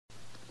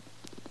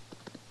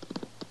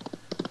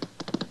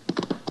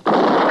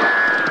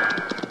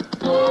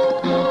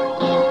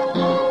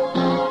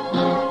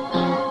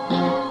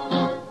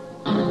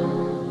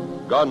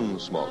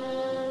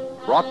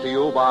Gunsmoke, brought to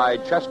you by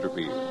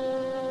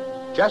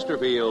Chesterfield.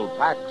 Chesterfield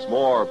packs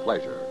more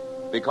pleasure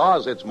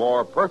because it's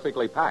more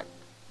perfectly packed,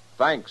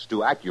 thanks to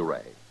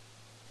Accuray.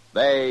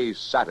 They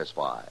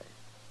satisfy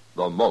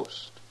the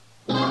most.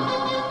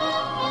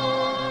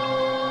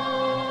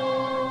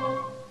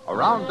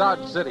 Around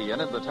Dodge City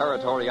and in the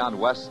territory on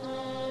West,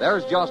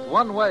 there's just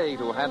one way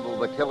to handle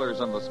the killers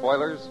and the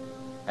spoilers,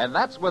 and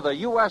that's with a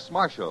U.S.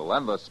 Marshal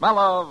and the smell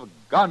of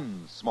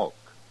Gunsmoke.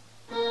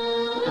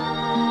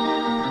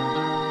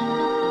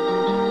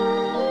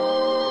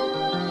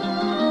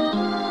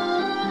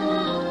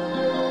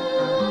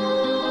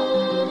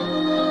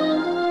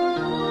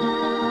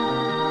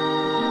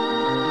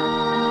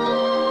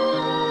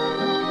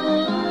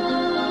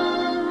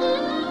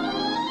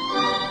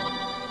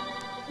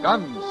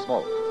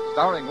 Gunsmoke,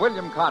 starring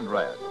William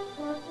Conrad.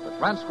 The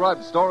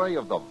transcribed story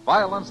of the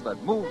violence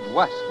that moved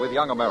west with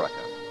young America.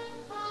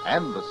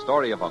 And the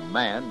story of a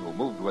man who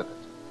moved with it.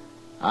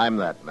 I'm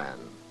that man,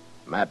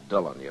 Matt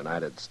Dillon,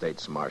 United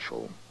States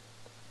Marshal.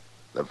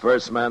 The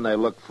first man they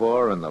look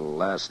for and the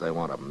last they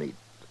want to meet.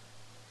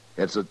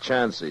 It's a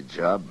chancy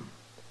job,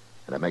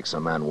 and it makes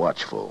a man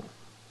watchful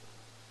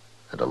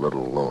and a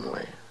little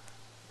lonely.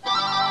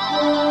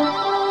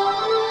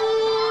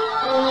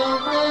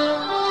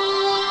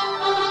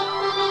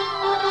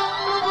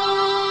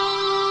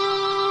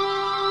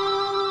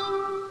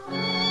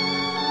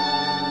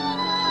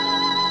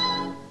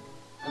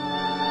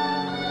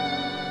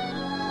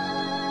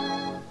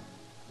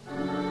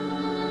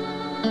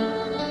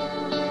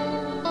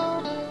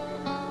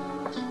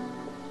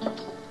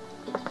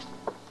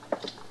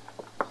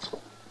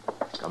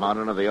 Come on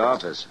into the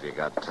office if you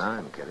got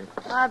time, Kitty.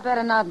 I'd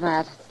better not,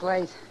 Matt. It's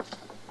late.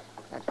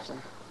 But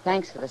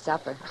thanks for the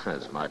supper.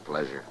 It's my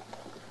pleasure.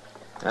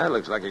 It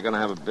looks like you're going to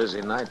have a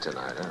busy night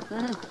tonight,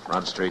 huh?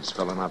 Front Street's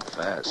filling up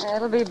fast.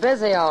 It'll be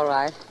busy, all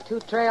right.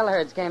 2 trail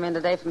herds came in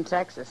today from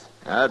Texas.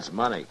 That's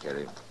money,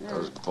 Kitty.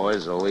 Those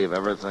boys will leave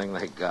everything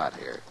they got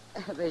here.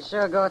 They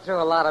sure go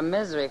through a lot of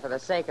misery for the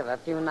sake of a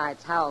few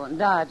nights howl and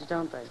dodge,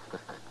 don't they?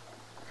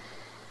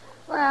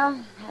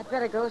 Well, I'd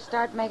better go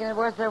start making it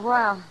worth their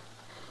while.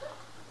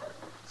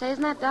 Say,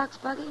 isn't that Doc's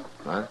buggy?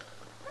 What?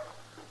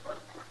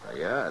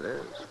 Yeah, it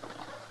is.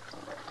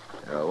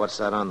 What's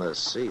that on the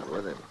seat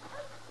with him?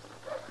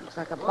 Looks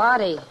like a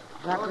body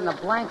wrapped in a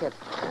blanket.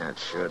 Yeah, it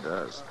sure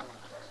does.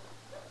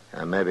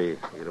 Maybe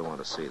you don't want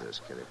to see this,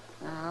 Kitty.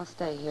 I'll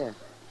stay here.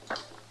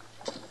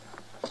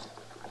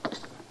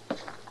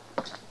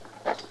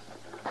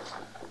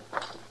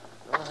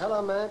 Oh,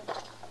 hello, Matt.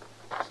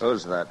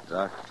 Who's that,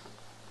 Doc?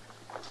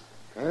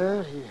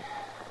 Well,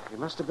 he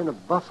must have been a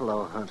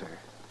buffalo hunter.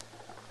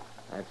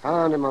 I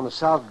found him on the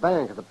south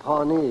bank of the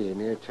Pawnee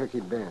near Turkey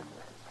Bend.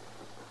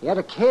 He had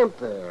a camp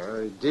there,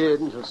 or he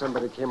did until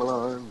somebody came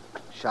along and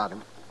shot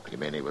him. You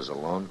mean he was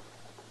alone?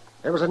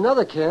 There was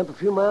another camp a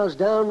few miles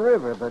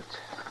downriver, but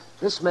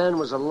this man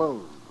was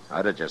alone.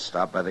 How did you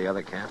stop by the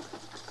other camp?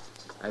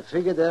 I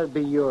figured that'd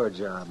be your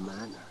job,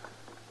 man.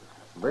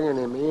 Bringing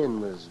him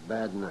in was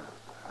bad enough.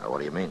 What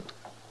do you mean?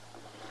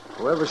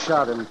 Whoever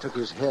shot him took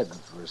his head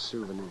for a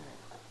souvenir.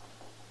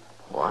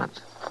 What?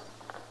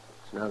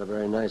 It's not a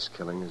very nice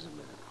killing, is it,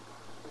 man?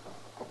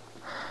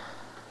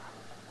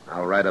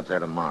 I'll ride up there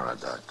tomorrow,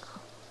 Doc.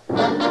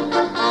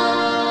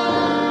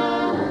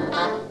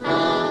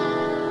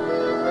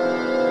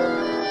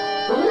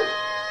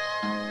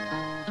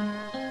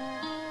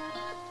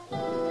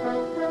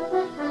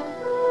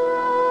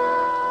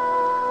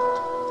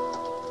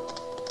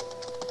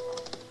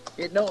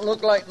 It don't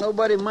look like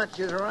nobody much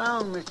is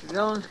around, Mr.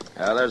 Dillon.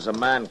 There's a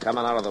man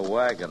coming out of the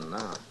wagon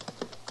now.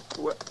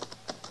 Well,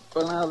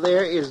 now,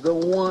 there is the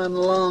one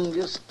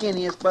longest,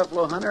 skinniest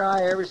buffalo hunter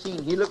I ever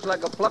seen. He looks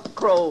like a plucked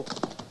crow.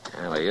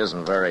 Well, he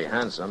isn't very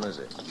handsome, is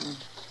he?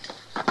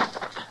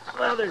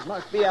 Well, others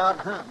must be out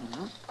hunting,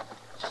 huh?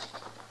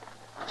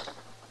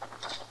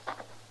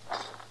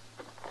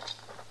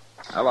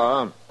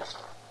 Hello.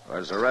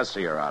 Where's the rest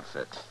of your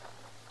outfit?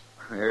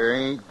 There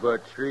ain't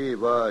but 3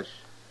 of us.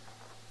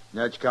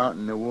 That's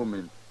counting the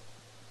woman.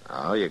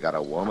 Oh, you got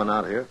a woman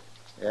out here?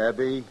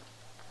 Abby,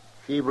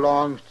 she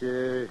belongs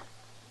to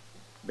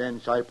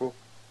Ben Seipel.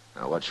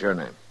 Now, what's your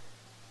name?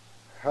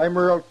 I'm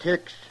Earl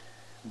Tix,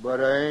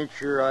 but I ain't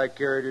sure I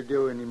care to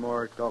do any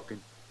more talking.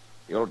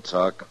 You'll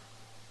talk.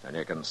 And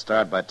you can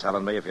start by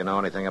telling me if you know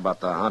anything about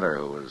the hunter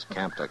who was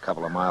camped a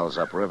couple of miles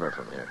upriver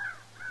from here.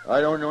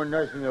 I don't know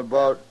nothing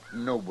about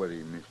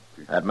nobody,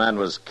 mister. That man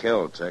was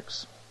killed,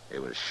 Tix. He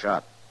was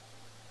shot.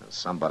 And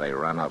somebody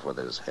ran off with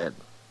his head.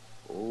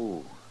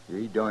 Oh,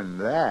 he done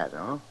that,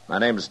 huh? My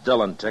name's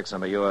Dillon, Tix.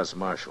 I'm a U.S.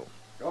 Marshal.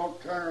 Don't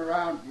turn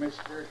around,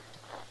 mister.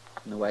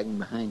 In the wagon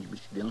behind you,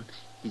 Mr. Dillon.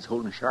 He's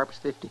holding as sharp as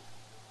 50.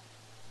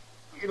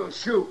 It'll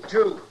shoot,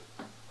 too.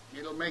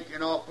 It'll make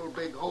an awful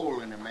big hole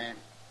in a man.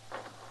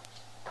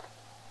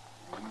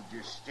 You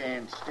just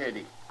stand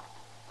steady.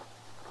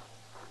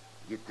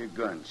 Get the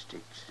gun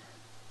sticks.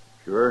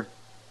 Sure.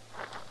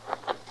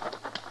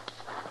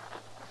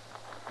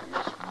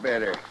 It's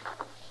better.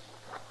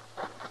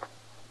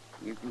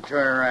 You can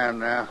turn around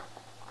now.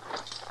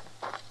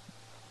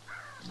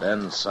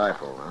 Ben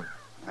Seifel, huh?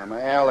 I'm an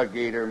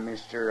alligator,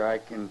 mister. I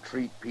can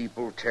treat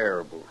people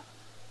terrible.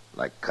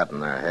 Like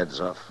cutting their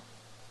heads off?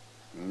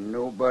 Ain't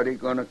nobody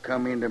gonna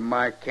come into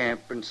my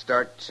camp and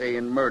start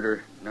saying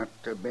murder. Not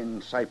to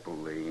Ben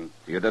Seifel, they ain't.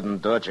 If you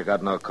didn't do it, you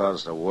got no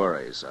cause to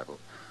worry, Seifel.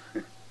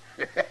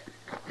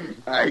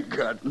 I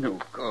got no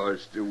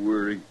cause to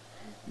worry.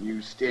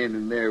 You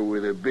standing there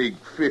with a big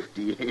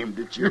 50 aimed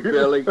at your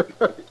belly.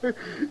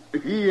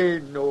 He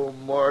ain't no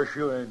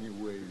marshal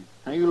anyway.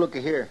 Now, you look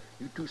here.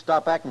 You two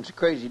stop acting so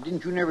crazy.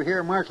 Didn't you never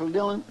hear Marshal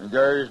Dillon?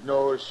 There's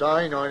no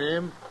sign on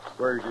him.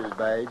 Where's his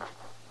badge?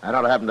 I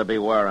don't happen to be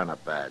wearing a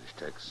badge,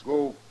 Tix.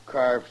 Go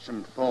carve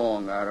some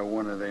thong out of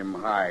one of them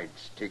hide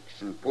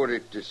sticks and put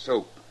it to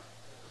soak.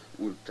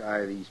 We'll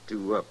tie these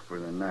two up for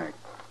the night.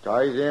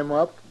 Tie them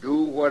up?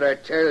 Do what I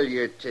tell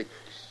you, Tix.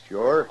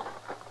 Sure.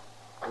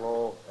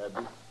 Hello,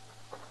 Abby.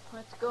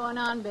 What's going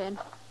on, Ben?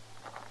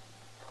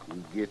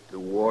 You get the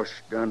wash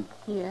done?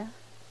 Yeah.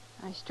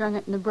 I strung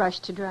it in the brush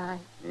to dry.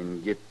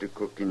 Then get to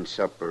cooking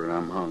supper.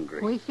 I'm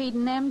hungry. We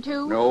feeding them,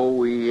 too? No,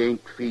 we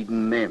ain't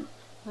feeding them.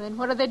 Well, then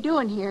what are they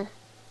doing here?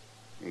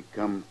 They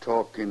come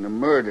talking of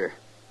murder.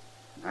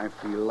 I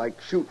feel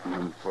like shooting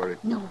them for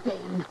it. No,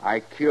 Ben. I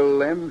kill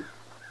them.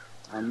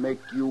 I make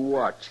you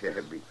watch,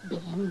 Abby.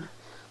 Ben,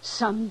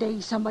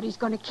 someday somebody's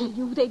going to kill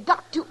you. They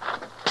got to.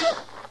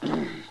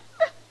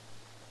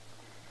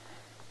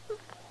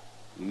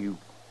 You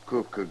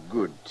cook a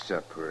good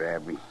supper,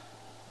 Abby.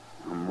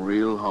 I'm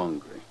real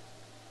hungry.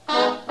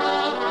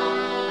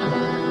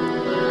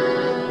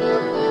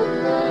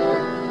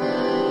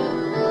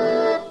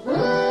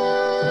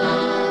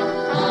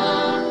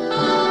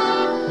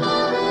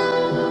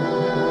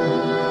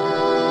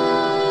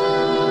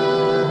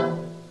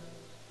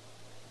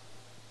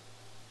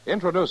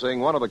 Introducing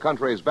one of the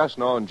country's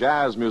best-known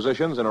jazz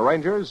musicians and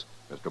arrangers,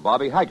 Mr.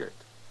 Bobby Haggart.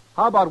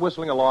 How about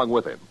whistling along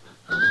with him?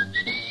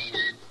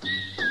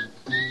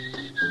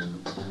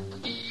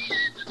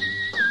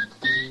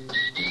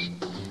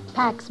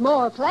 Packs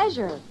more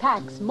pleasure,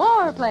 packs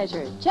more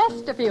pleasure.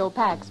 Chesterfield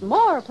packs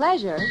more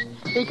pleasure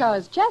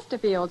because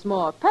Chesterfield's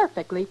more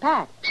perfectly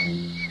packed.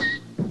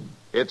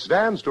 It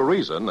stands to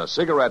reason a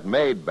cigarette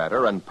made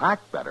better and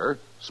packed better,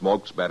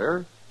 smokes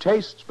better,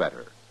 tastes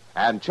better.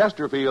 And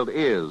Chesterfield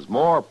is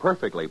more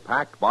perfectly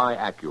packed by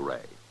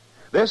Accuray.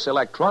 This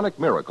electronic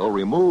miracle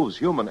removes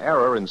human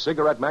error in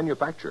cigarette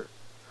manufacture.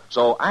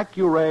 So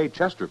Accuray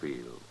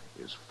Chesterfield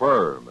is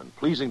firm and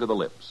pleasing to the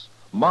lips,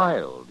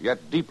 mild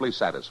yet deeply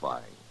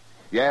satisfying.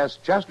 Yes,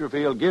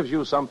 Chesterfield gives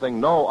you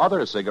something no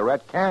other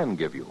cigarette can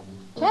give you.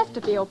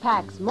 Chesterfield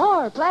packs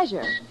more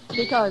pleasure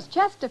because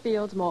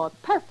Chesterfield's more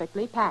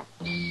perfectly packed.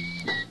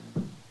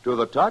 To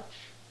the touch,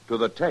 to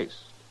the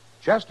taste,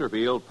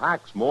 Chesterfield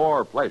packs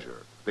more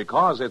pleasure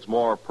because it's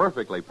more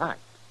perfectly packed.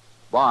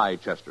 By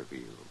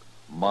Chesterfield,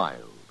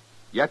 mild,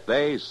 yet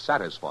they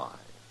satisfy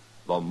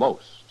the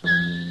most.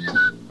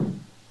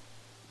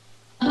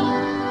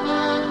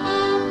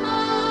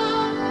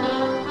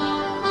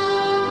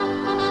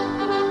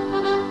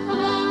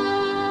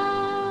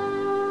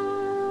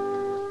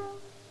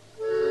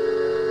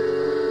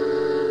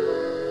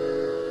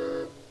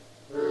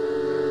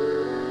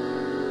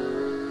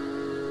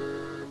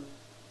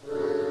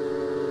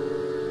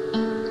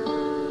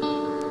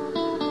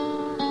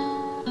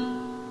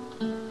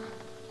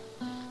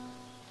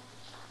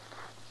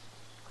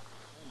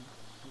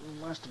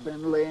 Must have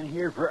been laying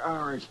here for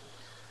hours.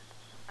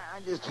 I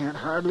just can't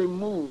hardly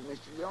move,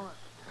 Mr. Dillon.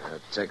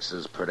 Tix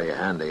is pretty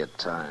handy at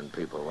tying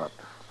people up.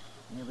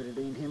 Yeah, but it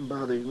ain't him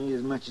bothers me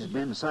as much as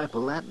Ben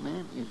Seifel. That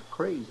man is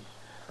crazy.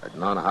 I'd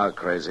known how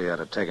crazy I'd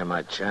have taken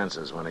my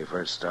chances when he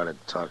first started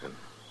talking.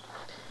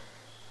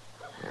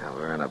 Yeah,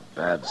 we're in a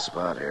bad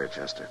spot here,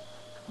 Chester.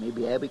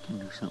 Maybe Abby can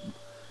do something.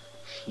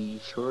 She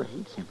sure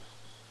hates him.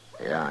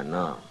 Yeah, I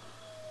know.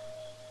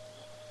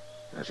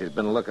 Now, she's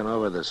been looking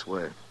over this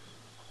way.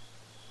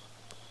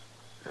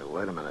 Hey,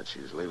 wait a minute.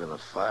 She's leaving the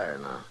fire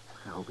now.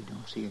 I hope he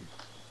don't see her.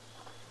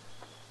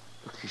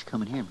 Look, she's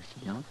coming here,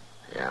 Mr. Dillon.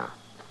 Yeah.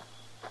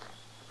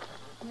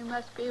 You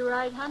must be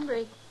right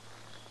hungry.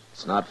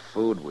 It's not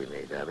food we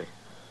need, Abby.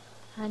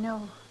 I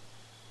know.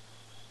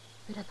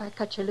 But if I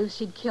cut you loose,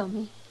 he'd kill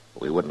me.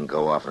 We wouldn't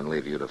go off and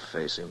leave you to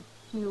face him.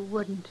 You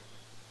wouldn't.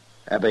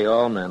 Abby,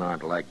 all men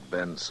aren't like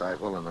Ben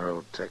Seifel and their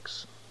old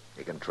Tix.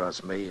 You can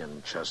trust me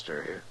and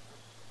Chester here.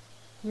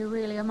 You're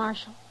really a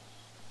marshal?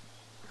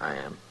 I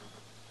am.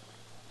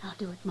 I'll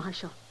do it,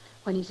 Marshal.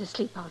 When he's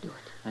asleep, I'll do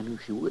it. I knew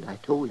she would. I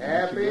told you.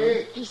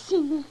 Abby? He's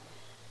seen me.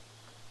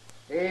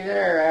 Hey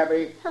there,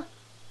 Abby.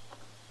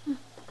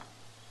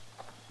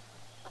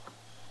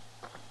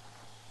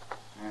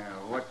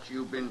 Now, what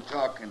you been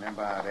talking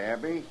about,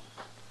 Abby?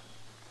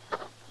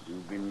 You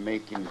been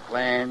making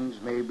plans,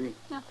 maybe?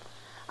 No,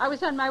 I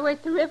was on my way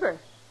to the river.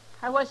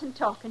 I wasn't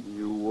talking.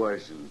 You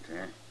wasn't,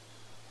 huh?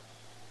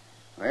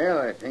 Well,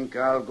 I think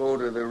I'll go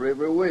to the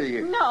river with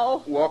you.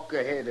 No. Walk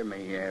ahead of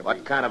me, Abby.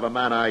 What kind of a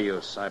man are you,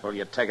 Seifel?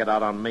 You take it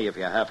out on me if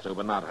you have to,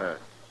 but not her.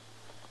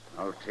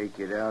 I'll take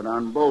it out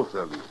on both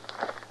of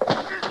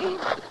you.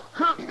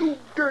 You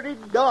dirty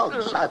dog,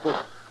 Seifel.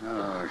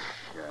 Oh,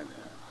 shut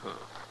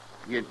up.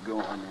 Get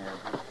going,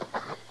 Abby.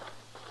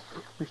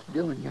 Mr.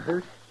 Dillon, you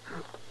hurt?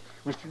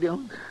 Mr.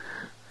 Dillon?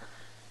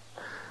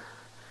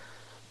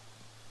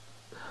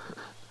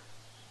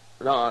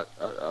 No,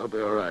 I'll be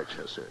all right,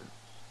 Chester.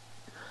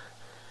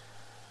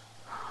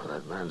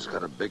 That man's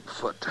got a big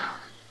foot.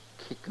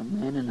 Kick a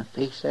man in the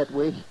face that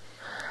way?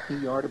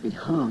 He ought to be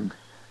hung.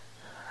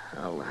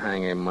 I'll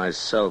hang him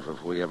myself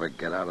if we ever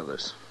get out of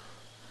this.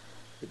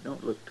 It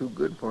don't look too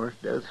good for us,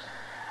 does it?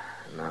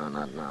 No,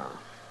 not now.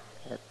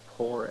 That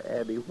poor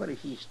Abby. What does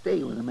she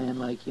stay with a man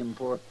like him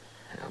for?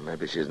 Yeah,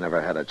 maybe she's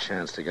never had a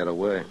chance to get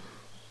away.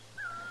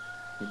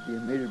 It'd be a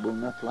miserable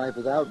enough life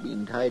without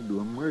being tied to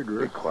a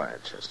murderer. Be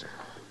quiet, Chester.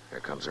 Here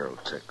comes Earl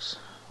Tix.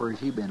 Where's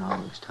he been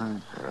all this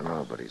time? I don't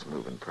know, but he's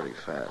moving pretty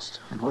fast.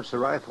 And what's the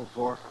rifle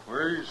for?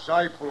 Where's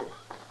Seifel?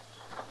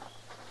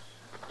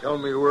 Tell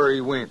me where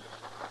he went.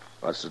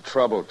 What's the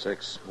trouble,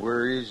 Tix?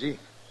 Where is he?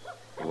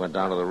 He went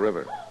down to the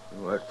river.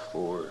 What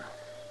for?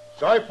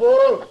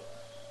 Seifel!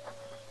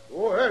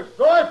 Go ahead,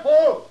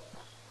 Seifel!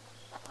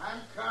 I'm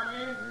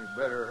coming. You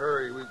better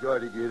hurry. We got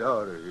to get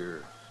out of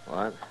here.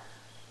 What?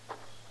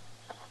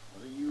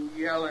 What are you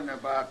yelling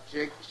about,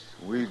 Tix?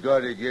 We got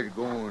to get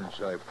going,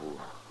 Seifel.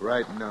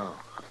 Right now.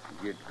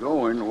 Get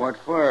going? What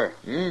for?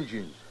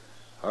 Injuns.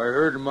 I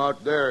heard 'em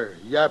out there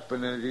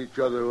yapping at each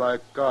other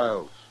like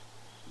coyotes.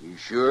 You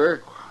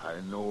sure? I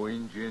know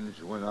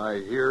Injuns when I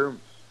hear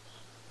 'em.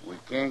 We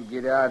can't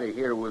get out of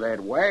here with that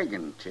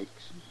wagon, Tix.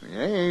 You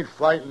ain't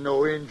fighting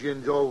no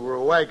Injuns over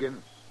a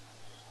wagon.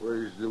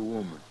 Where's the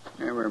woman?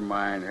 Never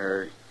mind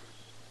her.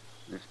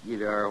 Let's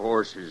get our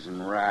horses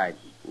and ride.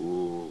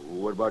 Oh,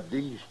 what about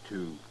these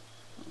two?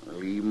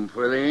 Leave 'em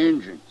for the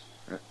Injuns.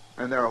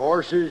 And their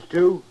horses,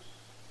 too?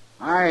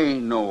 I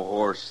ain't no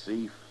horse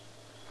thief.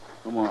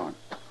 Come on.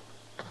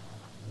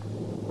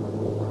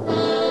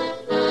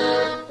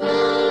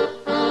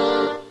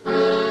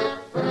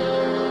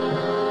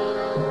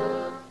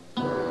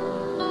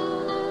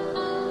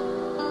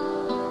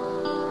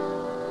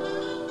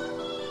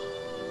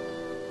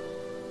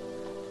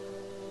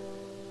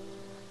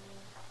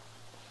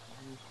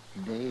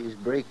 Day is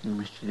breaking,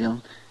 Mr.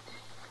 Dillon.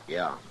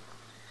 Yeah.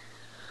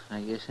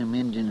 I guess them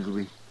Injuns will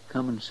be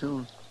coming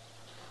soon.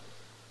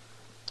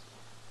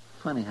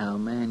 Funny how a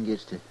man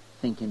gets to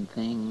thinking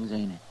things,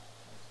 ain't it?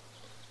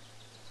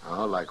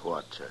 Oh, like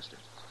what, Chester?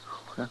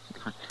 Well,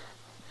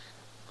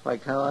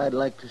 like how I'd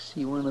like to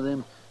see one of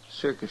them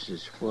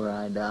circuses before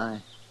I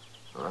die.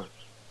 Huh?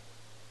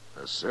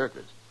 A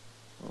circus?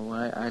 Oh,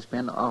 I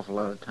spend an awful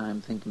lot of time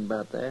thinking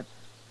about that.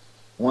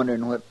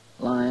 Wondering what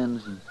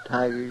lions and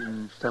tigers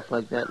and stuff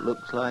like that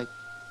looks like.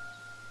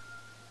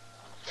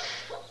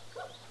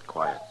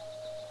 Quiet.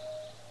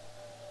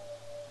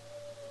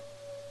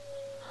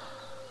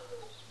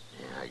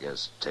 Yeah, I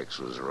guess Tex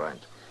was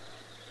right.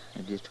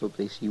 I just hope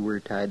they see we're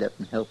tied up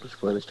and helpless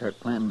before they start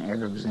planting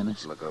arrows in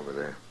us. Look over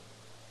there.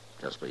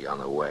 Just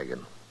beyond the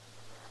wagon.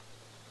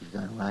 He's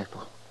got a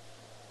rifle.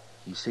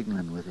 He's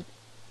signaling with it.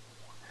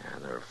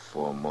 And there are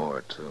 4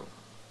 more, too.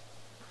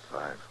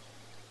 5.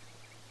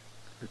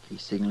 Look,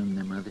 he's signaling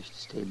them others to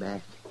stay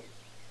back.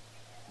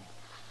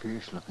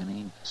 Fierce looking,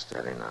 ain't he?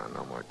 Steady now,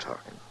 no more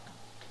talking.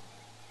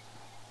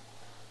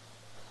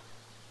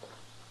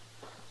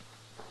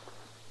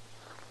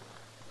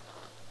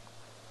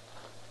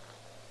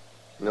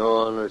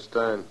 No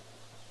understand.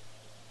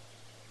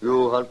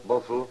 You hunt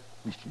buffalo?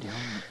 Mr.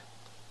 Dillon,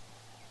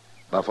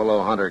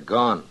 Buffalo hunter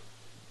gone.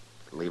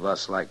 Leave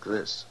us like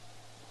this.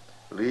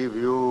 Leave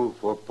you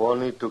for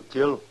Pawnee to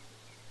kill?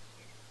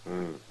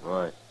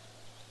 Why?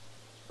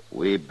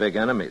 We big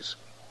enemies.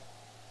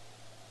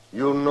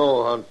 You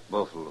know hunt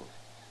buffalo.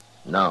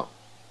 No.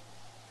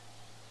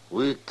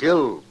 We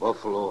kill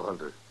buffalo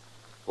hunter.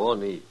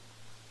 Pawnee.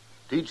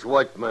 Teach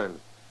white man.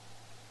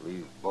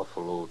 Leave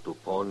buffalo to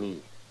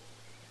Pawnee.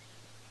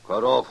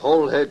 Cut off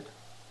whole head.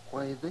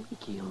 why they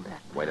killed that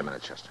man? Wait a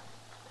minute, Chester.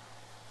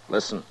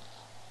 Listen.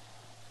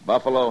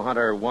 Buffalo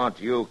hunter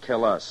want you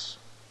kill us.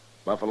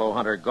 Buffalo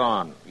hunter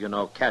gone. You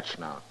know catch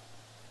now.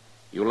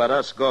 You let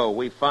us go,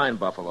 we find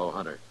Buffalo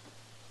hunter.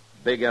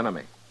 Big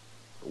enemy.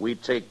 We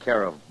take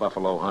care of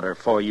Buffalo hunter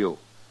for you.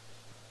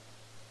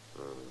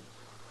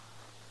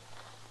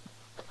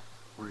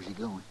 Where's he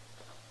going?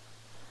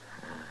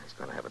 He's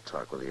going to have a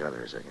talk with the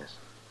others, I guess.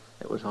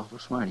 That was awful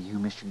smart of you,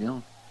 Mr.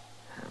 Dillon.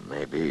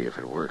 Maybe, if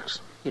it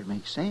works. It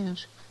makes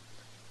sense.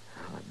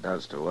 Well, it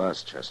does to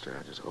us, Chester.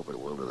 I just hope it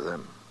will to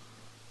them.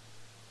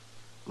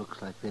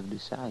 Looks like they've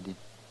decided.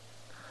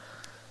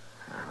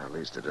 And at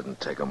least it didn't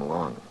take them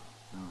long.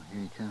 Oh,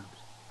 here he comes.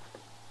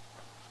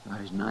 He's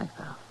got his knife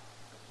out.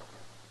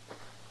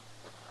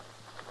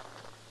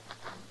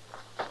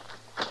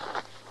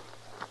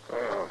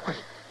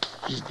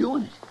 He's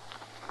doing it.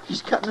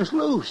 He's cutting us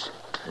loose.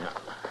 Yeah.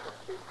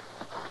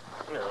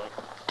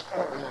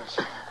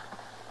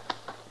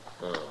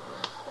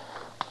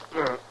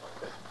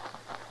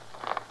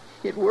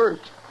 It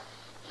worked.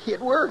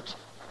 It worked.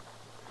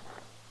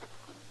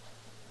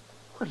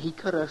 But he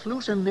cut us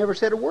loose and never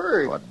said a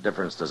word. What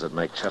difference does it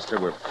make, Chester?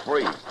 We're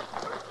free.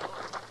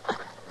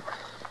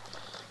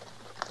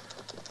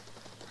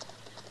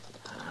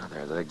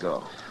 There they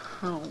go.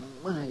 Oh,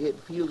 my, it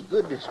feels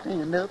good to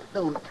stand up,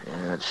 don't it?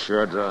 Yeah, it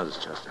sure does,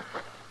 Chester.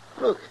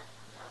 Look,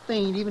 they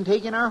ain't even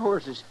taking our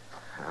horses.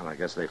 Well, I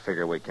guess they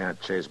figure we can't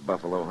chase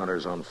buffalo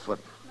hunters on foot.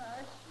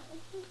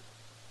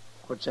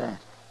 What's that?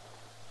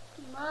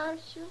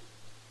 Marshal.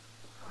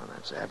 Oh,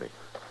 that's Abby.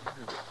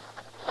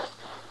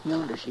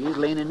 Yonder she is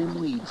laying in them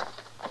weeds.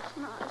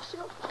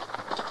 Marshal.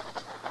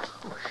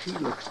 Oh, she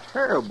looks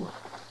terrible.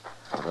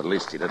 Well, at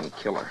least he didn't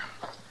kill her.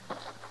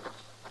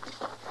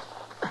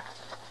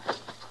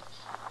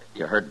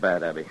 You hurt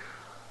bad, Abby.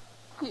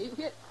 He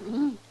hit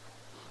me.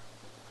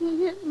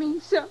 He hit me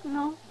something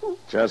awful.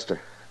 Chester,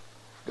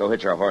 go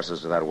hitch our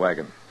horses to that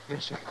wagon.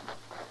 Yes, sir.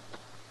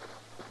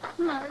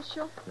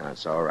 Marshal.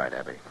 That's all right,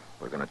 Abby.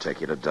 We're going to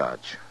take you to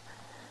Dodge.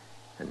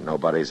 And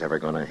nobody's ever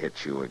going to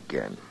hit you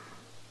again.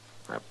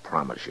 I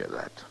promise you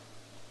that.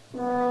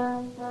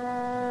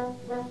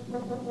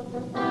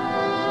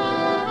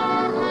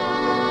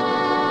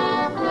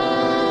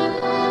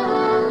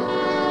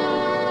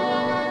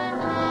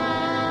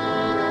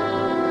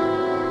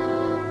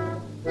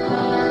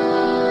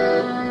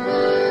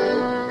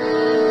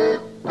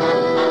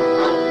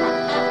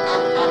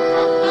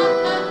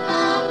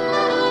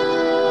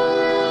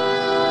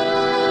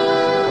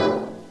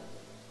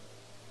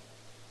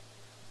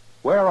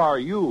 Where are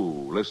you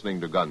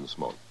listening to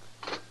Gunsmoke?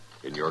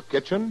 In your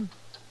kitchen?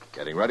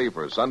 Getting ready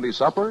for Sunday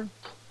supper?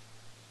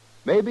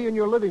 Maybe in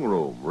your living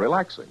room,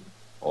 relaxing?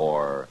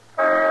 Or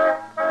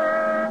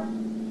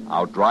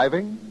out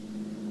driving?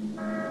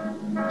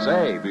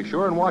 Say, be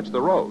sure and watch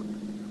the road.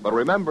 But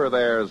remember,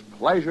 there's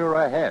pleasure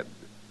ahead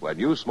when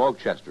you smoke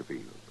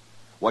Chesterfield.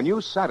 When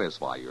you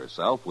satisfy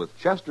yourself with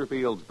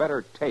Chesterfield's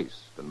better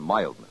taste and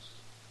mildness.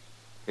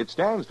 It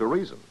stands to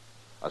reason.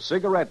 A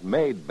cigarette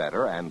made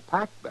better and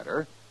packed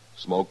better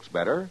smokes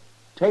better,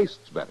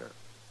 tastes better.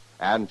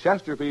 And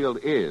Chesterfield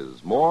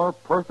is more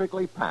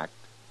perfectly packed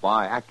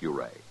by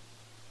Accuray.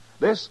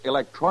 This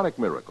electronic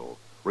miracle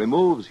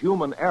removes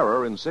human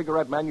error in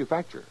cigarette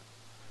manufacture.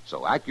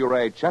 So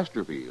Accuray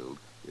Chesterfield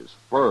is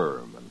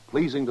firm and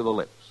pleasing to the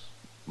lips,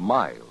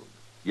 mild,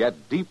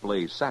 yet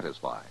deeply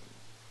satisfying.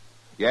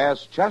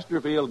 Yes,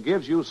 Chesterfield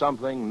gives you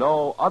something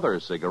no other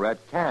cigarette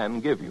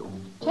can give you.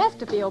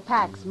 Chesterfield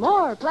packs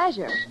more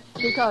pleasure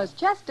because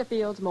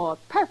Chesterfield's more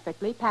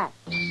perfectly packed.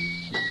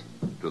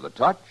 To the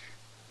touch,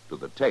 to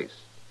the taste,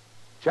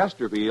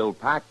 Chesterfield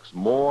packs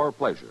more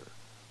pleasure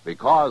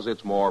because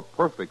it's more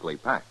perfectly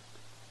packed.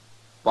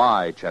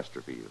 By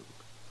Chesterfield.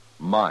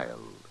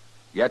 Mild,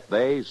 yet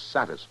they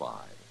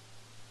satisfy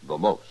the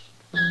most.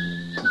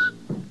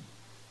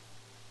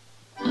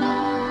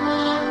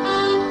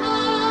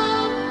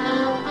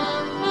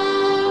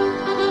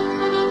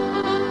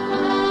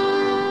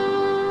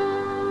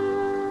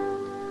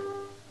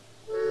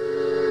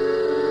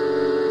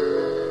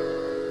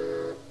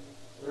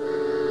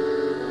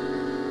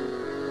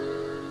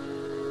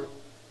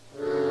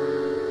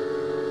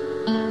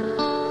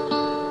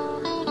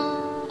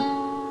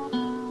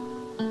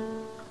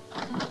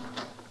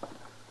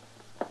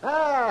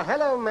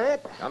 Hello,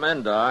 Matt. Come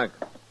in, Doc.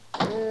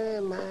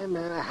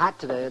 My, hot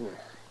today, isn't it?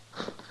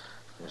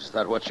 Is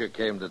that what you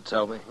came to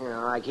tell me?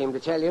 No, I came to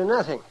tell you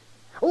nothing.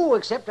 Oh,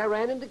 except I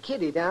ran into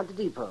Kitty down at the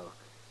depot.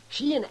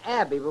 She and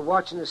Abby were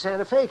watching the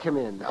Santa Fe come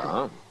in.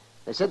 Uh-huh.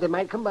 They said they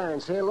might come by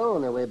and say hello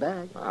on their way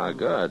back. Ah,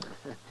 good.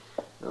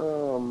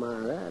 Oh, my,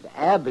 that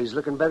Abby's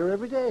looking better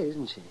every day,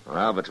 isn't she?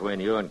 Well, between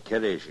you and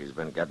Kitty, she's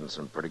been getting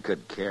some pretty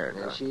good care,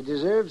 Yeah, Doc. she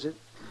deserves it.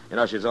 You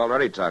know, she's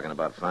already talking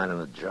about finding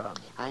a job.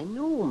 I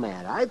know,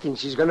 Matt. I think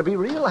she's going to be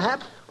real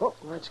happy. Oh,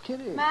 that's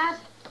Kitty. Matt,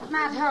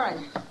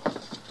 hurry.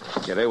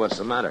 Kitty, what's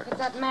the matter? It's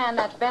that man,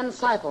 that Ben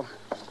Seipel.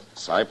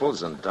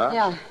 Disciples and Doc?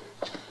 Yeah.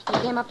 He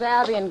came up to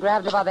Abby and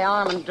grabbed her by the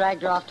arm and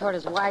dragged her off toward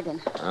his wagon.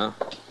 Huh?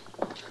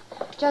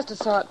 Chester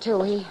saw it,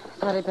 too. He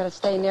thought he'd better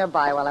stay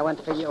nearby while I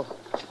went for you.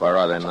 Where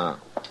are they now?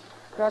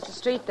 Across the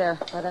street there,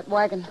 by that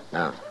wagon.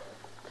 Now,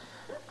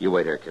 you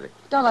wait here, Kitty.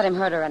 Don't let him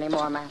hurt her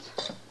anymore, Matt.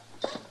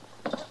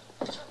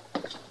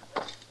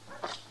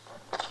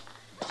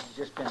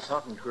 Just been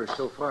talking to her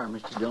so far,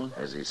 Mr. Dillon.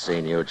 Has he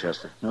seen you,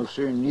 Chester? No,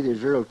 sir, and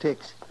neither's Earl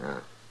Tix.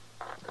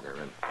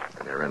 And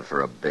they're in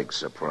for a big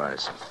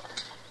surprise.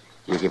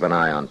 You keep an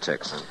eye on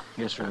Tex, then.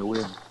 Yes, sir, I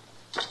will.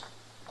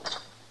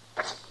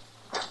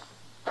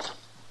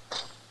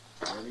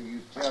 What are you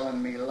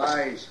telling me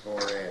lies for,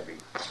 Abby?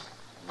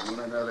 You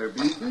want another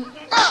beating?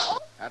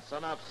 That's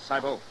enough,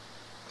 Seipel.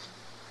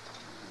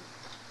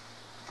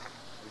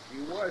 If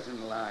you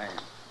wasn't lying.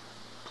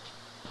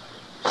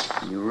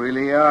 You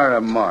really are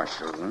a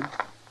marshal, huh?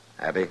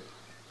 Abby,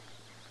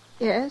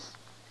 Yes?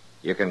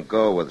 you can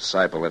go with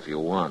Seipel if you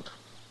want.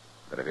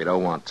 But if you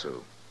don't want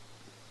to,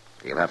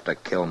 you'll have to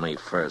kill me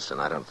first, and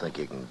I don't think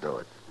you can do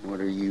it. What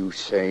are you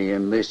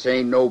saying? This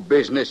ain't no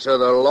business of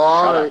the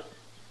law. Shut up.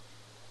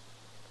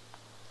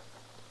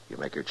 You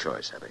make your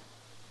choice, Abby.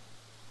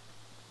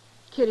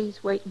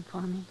 Kitty's waiting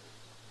for me.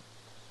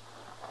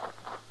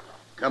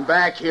 Come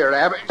back here,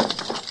 Abby.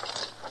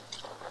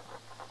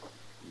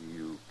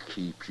 You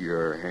keep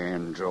your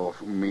hands off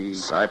of me.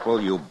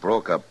 Seipel, you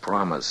broke a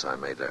promise I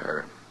made to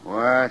her.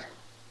 What?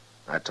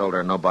 I told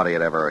her nobody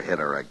had ever hit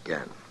her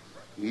again.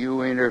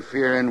 You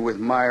interfering with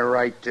my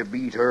right to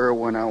beat her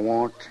when I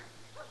want?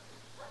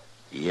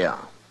 Yeah.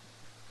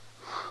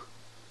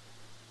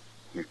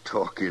 You're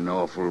talking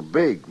awful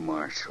big,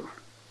 Marshal.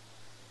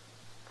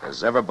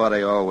 Has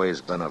everybody always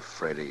been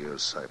afraid of you,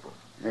 Seipel?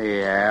 They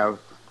have.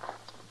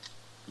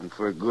 And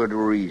for good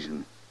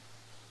reason.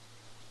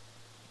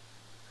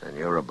 And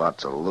you're about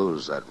to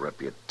lose that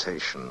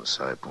reputation,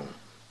 Seipel.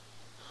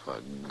 For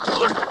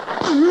good.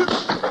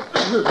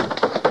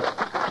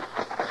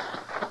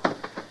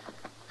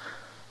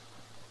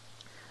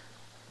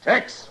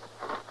 Tex,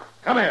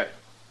 come here.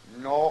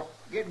 No,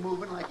 Get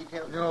moving like you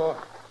tell me. no.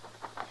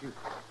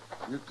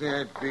 You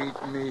can't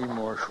beat me,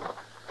 Marshal.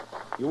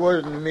 It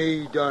wasn't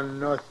me done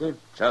nothing.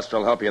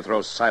 Chester'll help you throw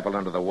Seipel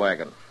into the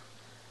wagon.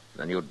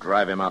 Then you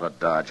drive him out of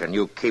Dodge, and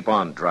you keep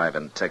on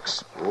driving,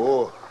 Tex.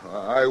 Oh,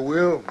 I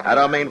will. I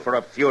don't mean for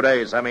a few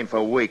days. I mean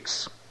for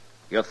weeks.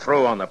 You're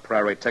through on the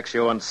prairie, Tex,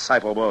 you and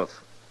Seipel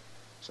both.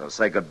 So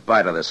say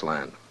goodbye to this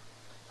land.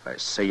 If I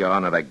see you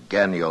on it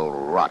again, you'll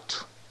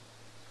rot.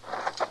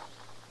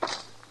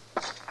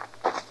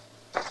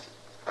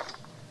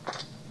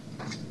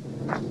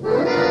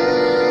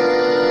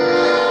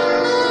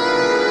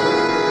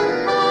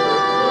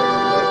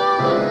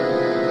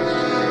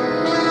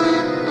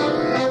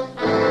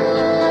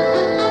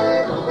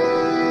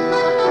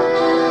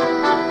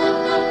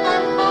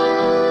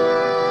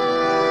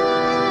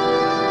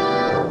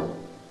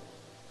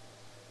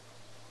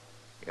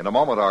 In a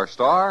moment, our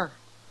star,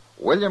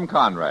 William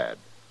Conrad.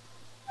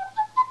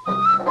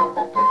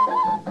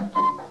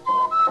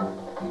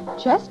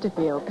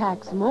 Chesterfield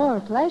packs more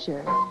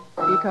pleasure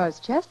because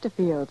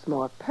Chesterfield's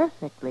more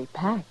perfectly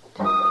packed.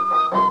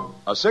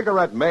 A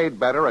cigarette made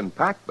better and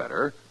packed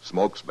better,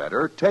 smokes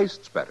better,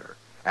 tastes better.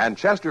 And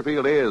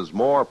Chesterfield is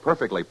more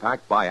perfectly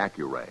packed by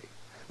Accuray.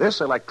 This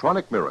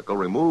electronic miracle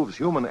removes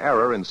human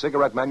error in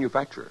cigarette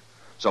manufacture.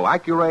 So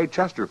Accuray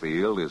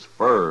Chesterfield is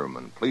firm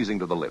and pleasing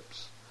to the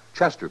lips.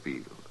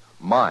 Chesterfield,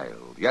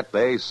 mild, yet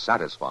they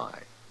satisfy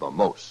the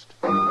most.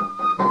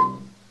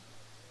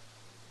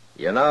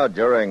 You know,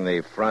 during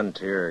the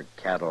frontier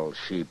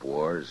cattle-sheep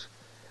wars,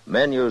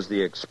 men used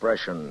the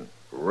expression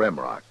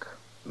rimrock,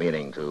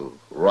 meaning to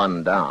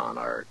run down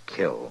or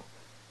kill.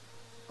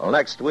 Well,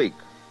 next week,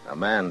 a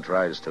man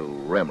tries to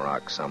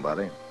rimrock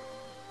somebody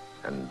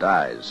and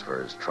dies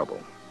for his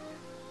trouble.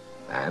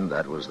 And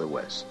that was the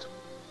West.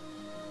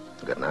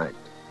 Good night.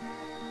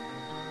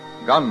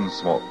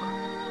 Gunsmoke.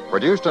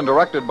 Produced and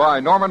directed by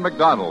Norman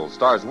MacDonald,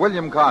 stars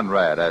William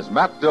Conrad as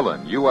Matt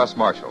Dillon, U.S.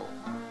 Marshal.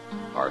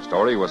 Our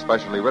story was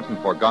specially written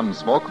for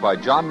Gunsmoke by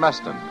John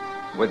Meston,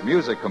 with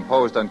music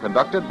composed and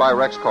conducted by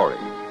Rex Corey.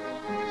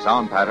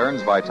 Sound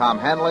patterns by Tom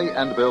Hanley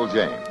and Bill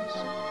James.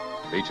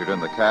 Featured in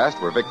the cast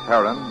were Vic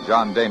Perrin,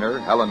 John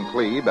Daner, Helen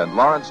Klebe, and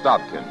Lawrence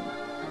Dobkin.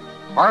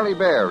 Harley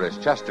Bear is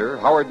Chester,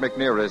 Howard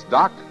McNear is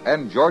Doc,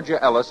 and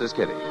Georgia Ellis is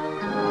Kitty.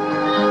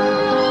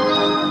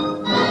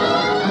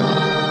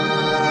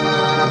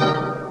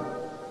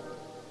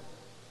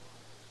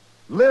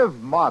 Live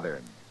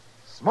modern.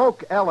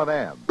 Smoke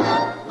L&M.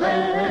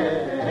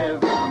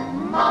 Live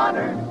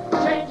modern.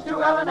 Change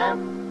to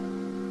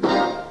L&M.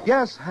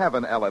 Yes, have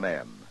an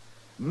L&M.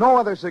 No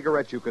other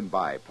cigarette you can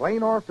buy,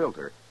 plain or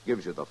filter,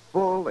 gives you the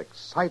full,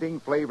 exciting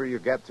flavor you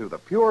get through the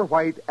pure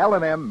white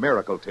L&M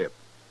Miracle Tip.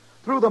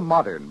 Through the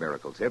modern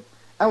Miracle Tip,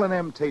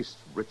 L&M tastes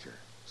richer,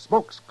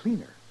 smokes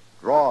cleaner,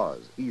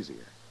 draws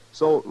easier.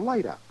 So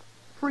light up,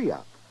 free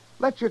up,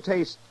 let your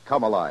taste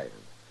come alive.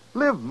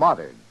 Live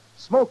modern.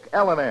 Smoke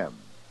L&M.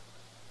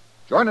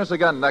 Join us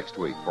again next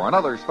week for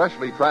another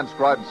specially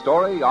transcribed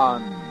story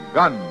on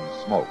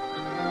Gunsmoke.